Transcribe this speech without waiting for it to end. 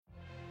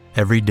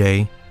Every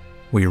day,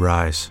 we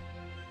rise,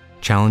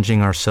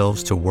 challenging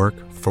ourselves to work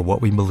for what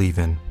we believe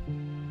in.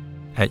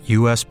 At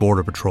U.S.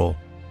 Border Patrol,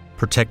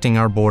 protecting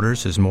our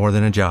borders is more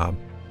than a job.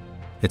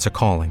 It's a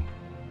calling.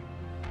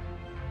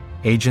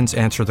 Agents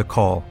answer the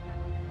call,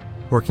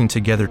 working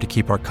together to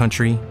keep our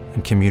country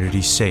and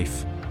communities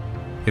safe.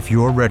 If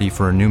you're ready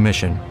for a new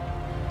mission,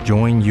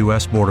 join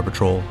U.S. Border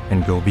Patrol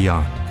and go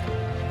beyond.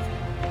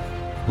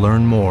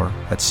 Learn more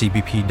at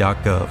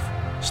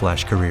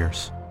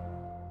cbp.gov/careers.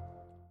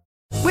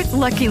 With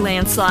Lucky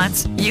Land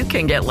Slots, you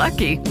can get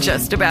lucky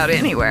just about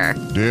anywhere.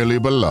 Dearly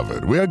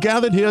beloved, we are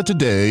gathered here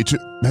today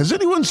to... Has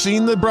anyone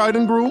seen the bride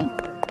and groom?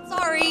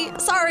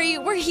 Sorry,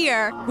 we're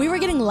here. We were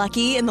getting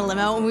lucky in the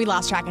limo and we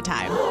lost track of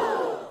time.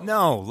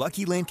 No,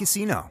 Lucky Land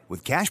Casino,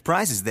 with cash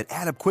prizes that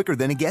add up quicker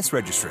than a guest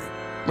registry.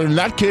 In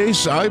that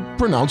case, I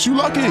pronounce you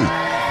lucky.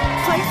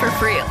 Play for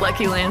free at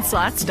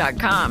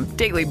LuckyLandSlots.com.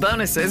 Daily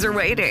bonuses are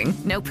waiting.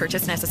 No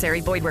purchase necessary.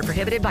 Void where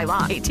prohibited by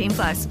law.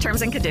 18+.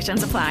 Terms and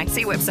conditions apply.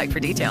 See website for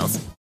details.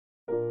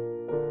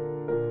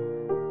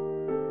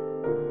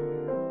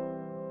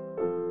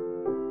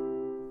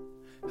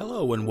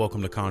 Hello and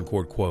welcome to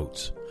Concord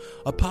Quotes,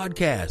 a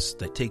podcast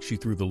that takes you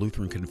through the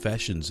Lutheran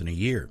Confessions in a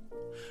year.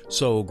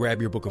 So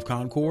grab your book of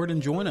Concord and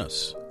join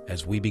us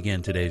as we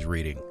begin today's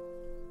reading.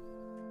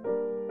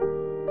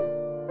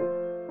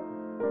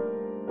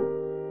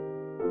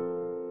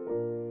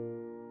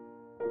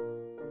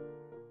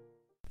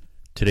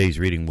 Today's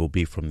reading will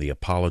be from the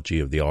Apology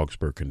of the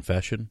Augsburg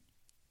Confession,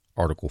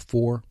 Article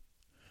 4,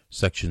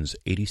 Sections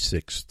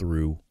 86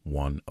 through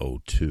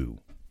 102.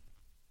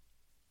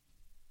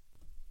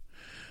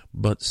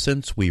 But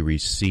since we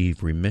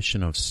receive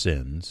remission of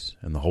sins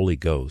and the Holy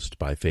Ghost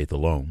by faith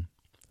alone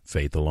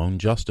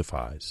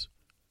justifies,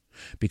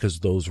 because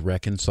those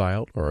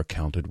reconciled are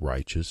accounted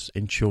righteous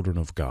and children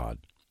of God,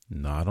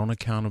 not on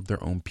account of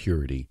their own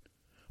purity,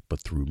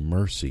 but through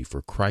mercy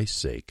for Christ's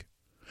sake,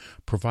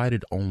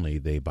 provided only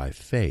they by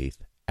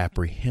faith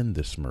apprehend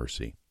this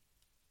mercy.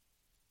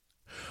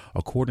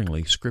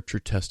 Accordingly, Scripture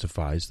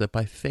testifies that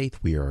by faith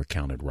we are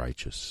accounted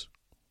righteous.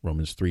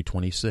 Romans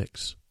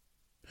 3:26.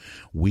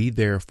 We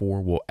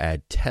therefore will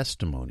add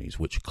testimonies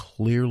which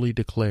clearly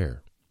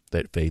declare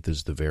that faith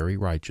is the very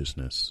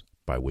righteousness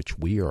by which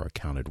we are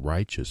accounted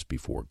righteous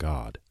before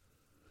God,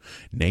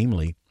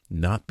 namely,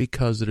 not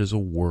because it is a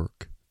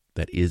work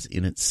that is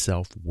in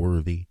itself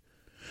worthy,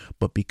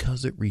 but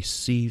because it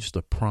receives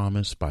the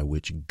promise by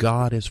which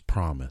God has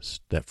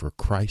promised that for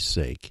Christ's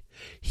sake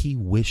he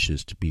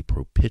wishes to be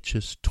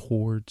propitious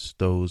towards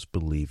those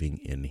believing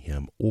in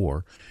him,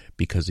 or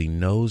because he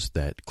knows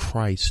that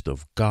Christ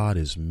of God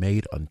is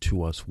made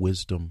unto us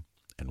wisdom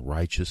and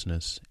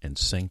righteousness and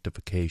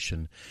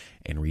sanctification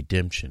and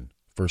redemption.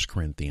 1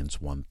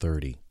 Corinthians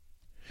 1:30.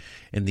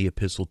 In the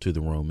Epistle to the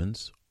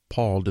Romans,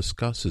 Paul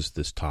discusses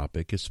this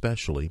topic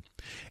especially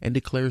and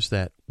declares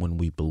that when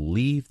we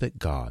believe that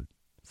God,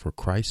 for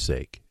Christ's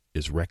sake,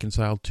 is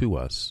reconciled to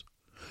us,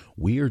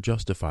 we are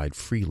justified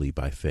freely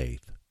by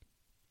faith.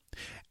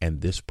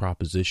 And this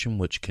proposition,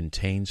 which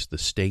contains the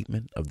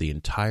statement of the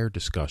entire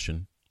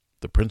discussion,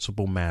 the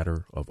principal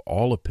matter of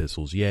all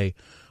epistles, yea,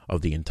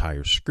 of the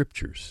entire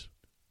Scriptures,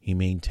 he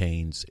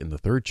maintains in the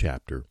 3rd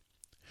chapter,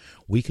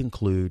 we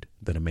conclude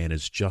that a man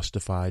is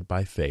justified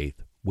by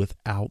faith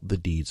without the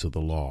deeds of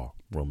the law,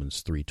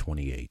 Romans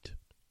 3:28.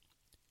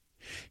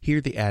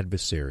 Here the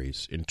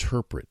adversaries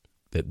interpret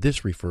that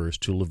this refers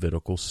to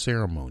Levitical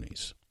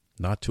ceremonies,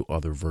 not to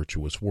other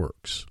virtuous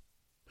works.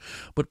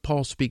 But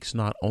Paul speaks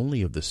not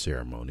only of the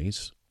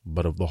ceremonies,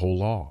 but of the whole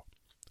law.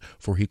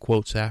 For he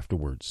quotes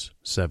afterwards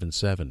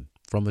 7:7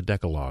 from the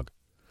Decalogue,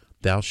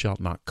 "Thou shalt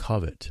not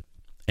covet."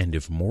 And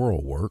if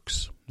moral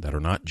works, that are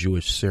not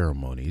Jewish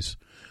ceremonies,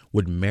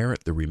 would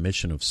merit the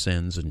remission of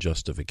sins and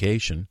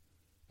justification,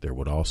 there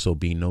would also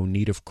be no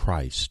need of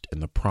Christ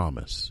and the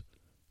promise,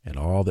 and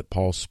all that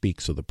Paul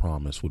speaks of the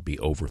promise would be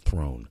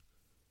overthrown.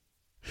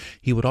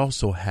 He would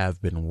also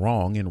have been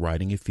wrong in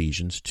writing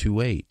Ephesians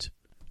 2:8.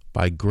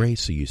 By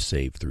grace are you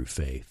saved through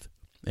faith,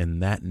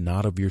 and that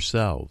not of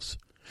yourselves.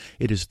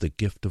 It is the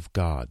gift of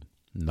God,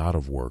 not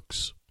of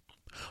works.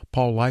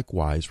 Paul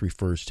likewise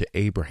refers to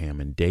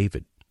Abraham and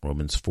David,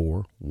 Romans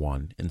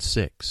 4:1 and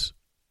 6.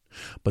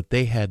 But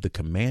they had the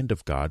command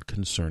of God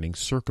concerning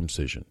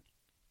circumcision.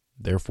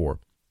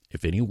 Therefore,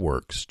 if any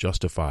works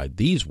justified,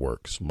 these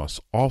works must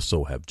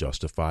also have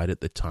justified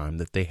at the time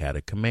that they had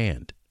a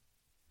command.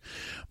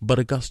 But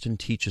Augustine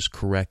teaches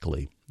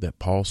correctly that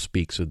Paul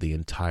speaks of the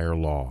entire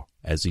law,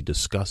 as he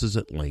discusses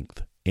at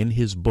length in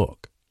his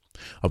book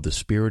of the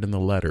Spirit in the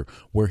letter,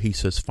 where he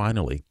says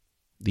finally,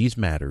 "These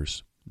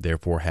matters,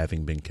 therefore,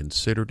 having been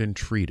considered and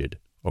treated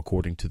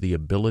according to the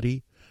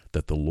ability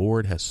that the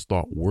Lord has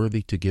thought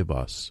worthy to give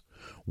us,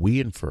 we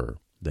infer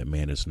that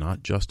man is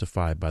not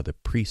justified by the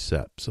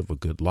precepts of a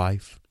good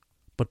life,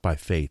 but by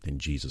faith in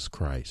Jesus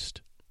Christ."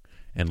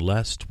 And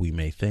lest we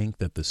may think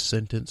that the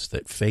sentence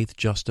that faith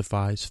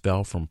justifies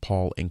fell from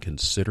Paul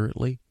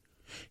inconsiderately,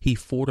 he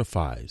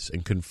fortifies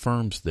and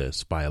confirms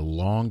this by a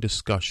long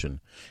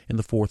discussion in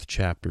the 4th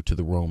chapter to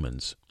the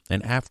Romans,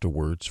 and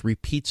afterwards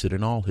repeats it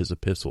in all his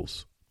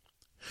epistles.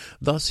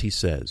 Thus he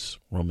says,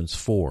 Romans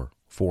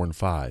 4:4 and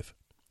 5,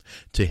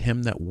 to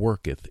him that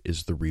worketh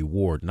is the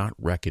reward not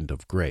reckoned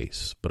of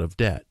grace, but of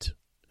debt.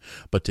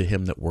 But to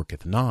him that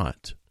worketh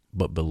not,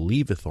 but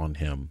believeth on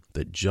him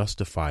that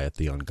justifieth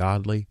the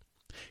ungodly,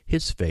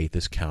 his faith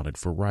is counted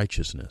for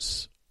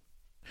righteousness.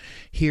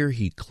 Here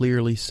he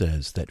clearly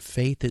says that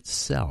faith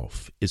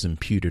itself is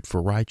imputed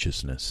for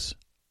righteousness.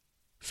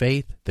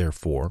 Faith,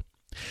 therefore,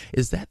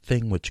 is that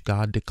thing which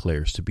God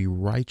declares to be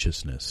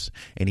righteousness,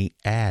 and he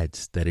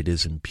adds that it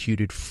is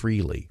imputed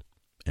freely,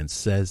 and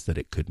says that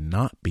it could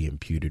not be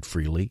imputed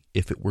freely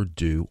if it were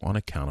due on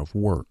account of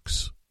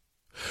works.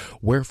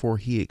 Wherefore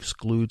he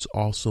excludes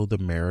also the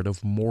merit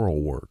of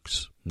moral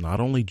works, not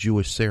only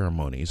Jewish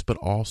ceremonies, but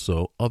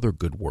also other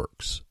good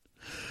works.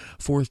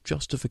 For if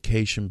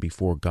justification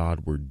before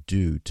God were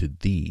due to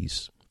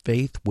these,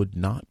 faith would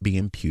not be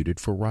imputed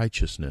for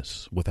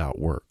righteousness without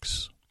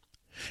works.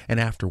 And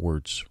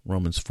afterwards,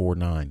 Romans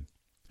 4:9,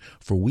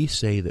 for we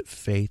say that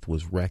faith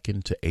was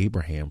reckoned to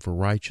Abraham for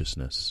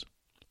righteousness.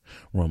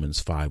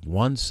 Romans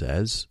 5:1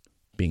 says,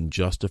 being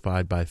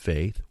justified by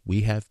faith,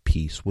 we have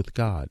peace with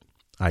God,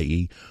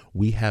 i.e.,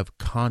 we have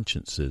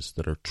consciences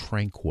that are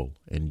tranquil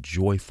and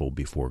joyful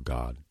before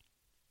God.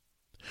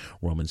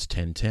 Romans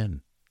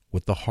 10:10,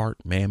 with the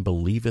heart man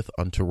believeth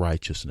unto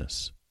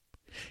righteousness.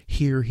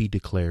 Here he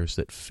declares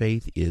that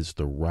faith is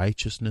the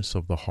righteousness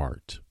of the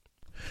heart.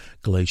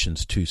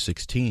 Galatians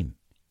 2:16,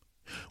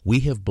 we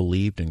have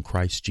believed in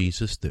Christ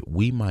Jesus that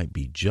we might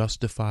be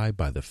justified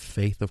by the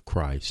faith of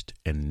Christ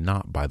and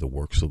not by the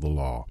works of the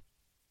law.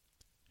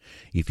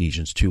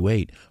 Ephesians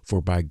 2:8,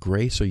 for by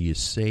grace are ye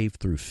saved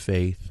through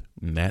faith,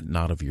 and that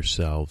not of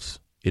yourselves.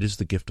 It is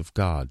the gift of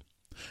God,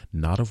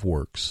 not of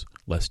works,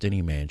 lest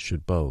any man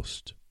should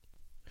boast.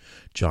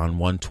 John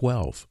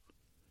 1:12,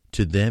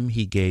 to them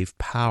he gave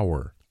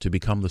power to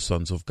become the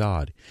sons of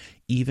God,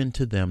 even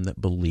to them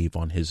that believe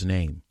on his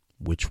name,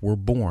 which were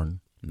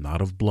born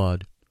not of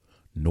blood,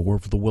 nor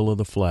of the will of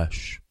the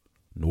flesh,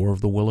 nor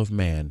of the will of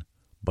man,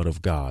 but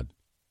of God.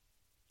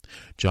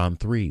 John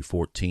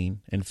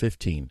 3:14 and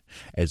 15,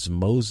 as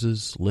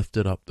Moses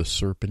lifted up the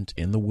serpent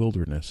in the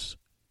wilderness,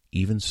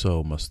 even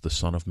so must the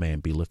Son of Man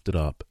be lifted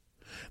up,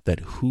 that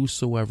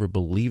whosoever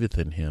believeth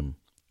in him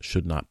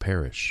should not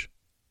perish.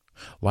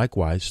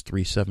 Likewise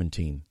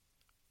 3:17,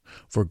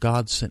 for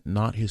God sent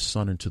not his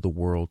Son into the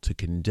world to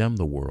condemn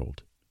the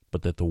world,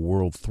 but that the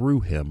world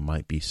through him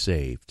might be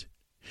saved.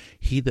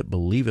 He that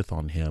believeth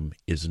on him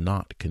is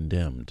not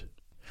condemned.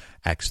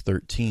 Acts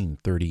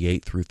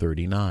 13:38 through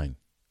 39.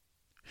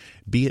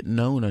 Be it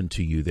known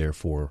unto you,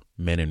 therefore,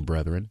 men and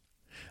brethren,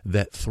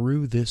 that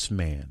through this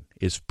man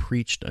is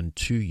preached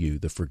unto you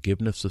the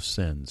forgiveness of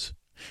sins,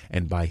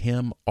 and by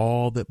him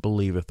all that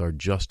believeth are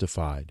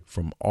justified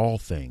from all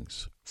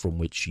things from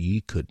which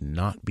ye could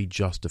not be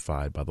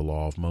justified by the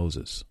law of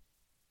Moses.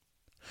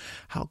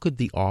 How could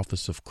the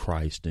office of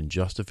Christ in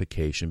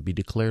justification be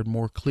declared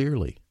more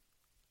clearly?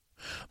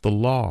 The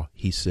law,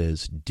 he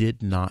says,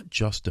 did not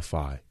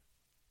justify.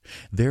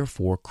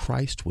 Therefore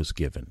Christ was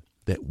given,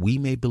 that we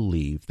may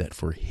believe that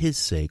for his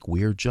sake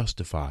we are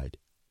justified.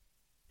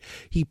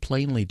 He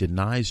plainly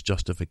denies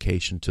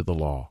justification to the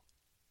law.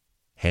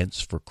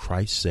 Hence, for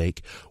Christ's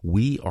sake,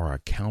 we are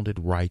accounted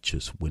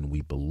righteous when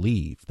we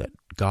believe that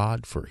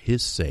God, for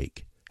his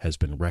sake, has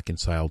been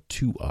reconciled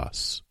to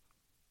us.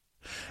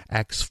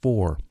 Acts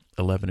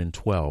 4:11 and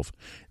 12,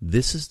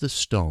 this is the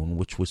stone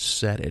which was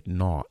set at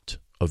naught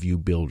of you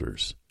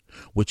builders,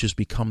 which has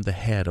become the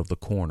head of the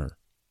corner.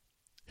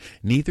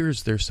 Neither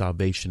is there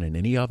salvation in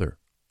any other,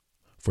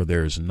 for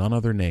there is none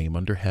other name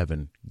under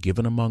heaven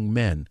given among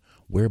men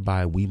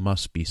whereby we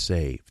must be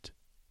saved.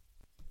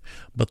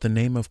 But the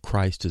name of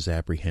Christ is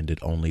apprehended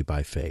only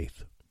by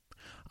faith.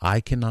 I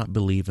cannot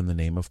believe in the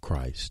name of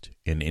Christ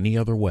in any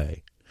other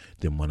way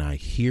than when I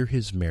hear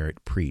his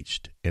merit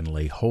preached and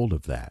lay hold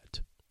of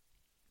that.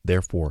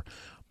 Therefore,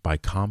 by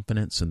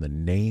confidence in the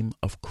name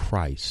of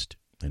Christ,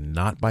 and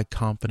not by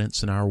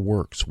confidence in our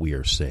works, we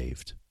are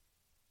saved.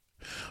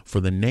 For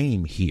the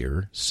name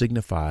here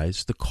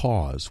signifies the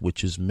cause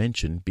which is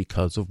mentioned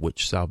because of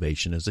which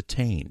salvation is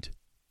attained.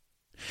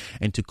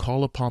 And to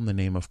call upon the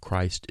name of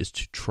Christ is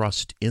to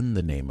trust in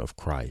the name of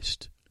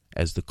Christ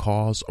as the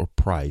cause or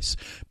price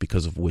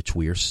because of which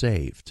we are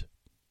saved.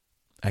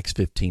 Acts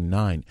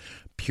 15:9,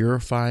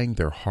 purifying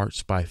their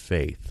hearts by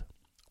faith.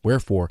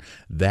 Wherefore,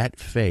 that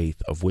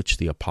faith of which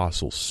the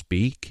apostles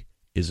speak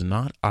is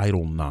not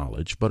idle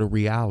knowledge, but a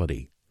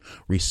reality,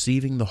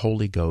 receiving the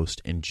Holy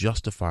Ghost and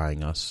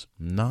justifying us,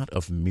 not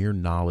of mere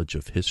knowledge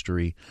of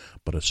history,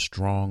 but a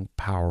strong,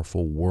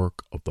 powerful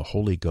work of the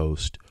Holy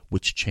Ghost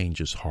which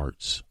changes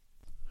hearts.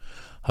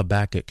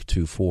 Habakkuk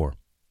 2:4,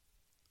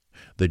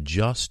 the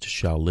just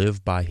shall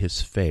live by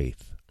his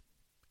faith.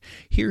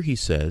 Here he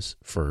says,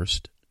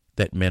 first,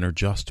 that men are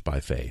just by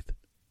faith,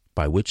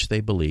 by which they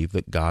believe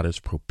that God is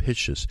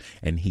propitious,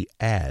 and he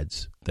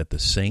adds that the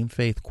same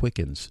faith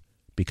quickens,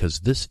 because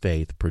this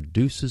faith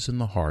produces in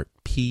the heart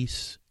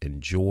peace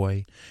and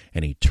joy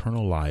and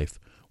eternal life,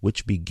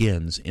 which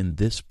begins in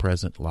this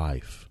present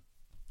life.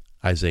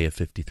 Isaiah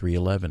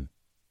 53:11,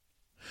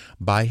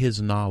 By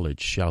his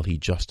knowledge shall he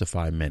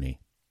justify many.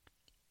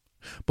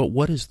 But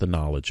what is the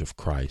knowledge of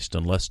Christ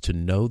unless to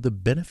know the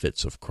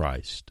benefits of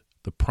Christ,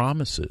 the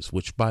promises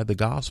which by the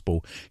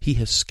gospel he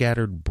has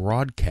scattered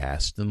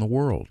broadcast in the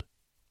world?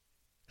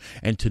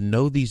 And to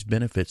know these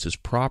benefits is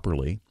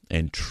properly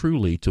and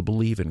truly to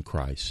believe in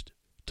Christ,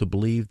 to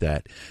believe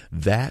that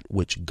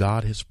which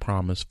God has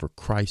promised for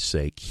Christ's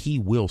sake he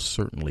will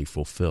certainly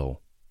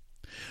fulfill.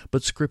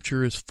 But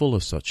Scripture is full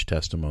of such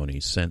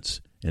testimonies, since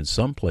in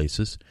some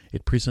places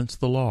it presents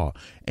the law,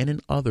 and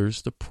in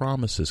others the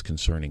promises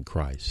concerning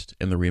Christ,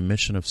 and the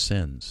remission of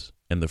sins,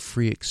 and the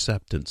free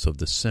acceptance of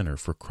the sinner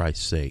for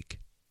Christ's sake.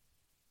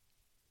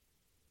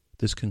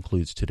 This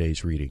concludes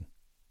today's reading.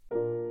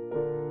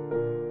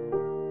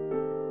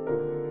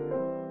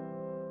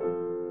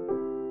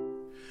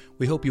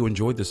 We hope you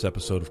enjoyed this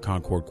episode of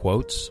Concord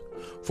Quotes.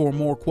 For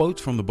more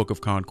quotes from the Book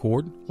of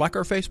Concord, like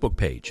our Facebook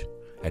page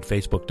at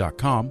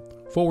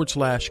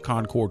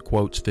facebook.com/Concord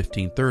Quotes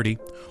 1530,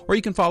 or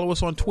you can follow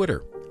us on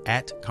Twitter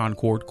at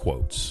Concord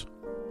Quotes.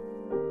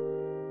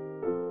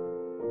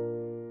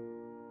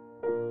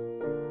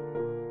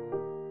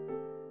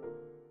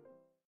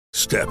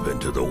 Step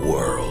into the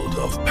world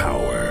of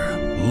power,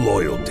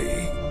 loyalty,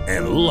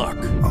 and luck.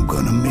 I'm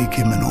gonna make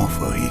him an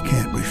offer he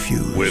can't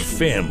refuse. With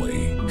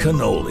family,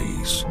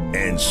 cannolis,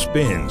 and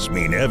spins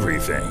mean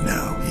everything.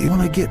 Now, you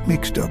wanna get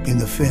mixed up in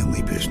the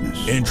family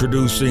business.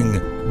 Introducing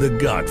The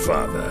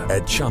Godfather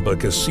at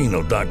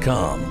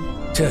ChumbaCasino.com.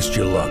 Test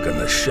your luck in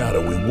the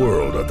shadowy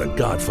world of The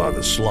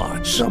Godfather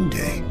slot.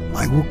 Someday,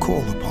 I will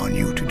call upon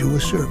you to do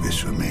a service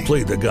for me.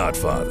 Play The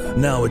Godfather,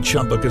 now at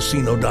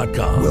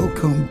ChumbaCasino.com.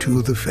 Welcome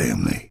to the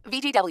family.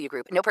 VGW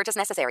Group. No purchase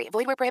necessary.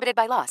 Void where prohibited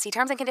by law. See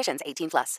terms and conditions. 18+.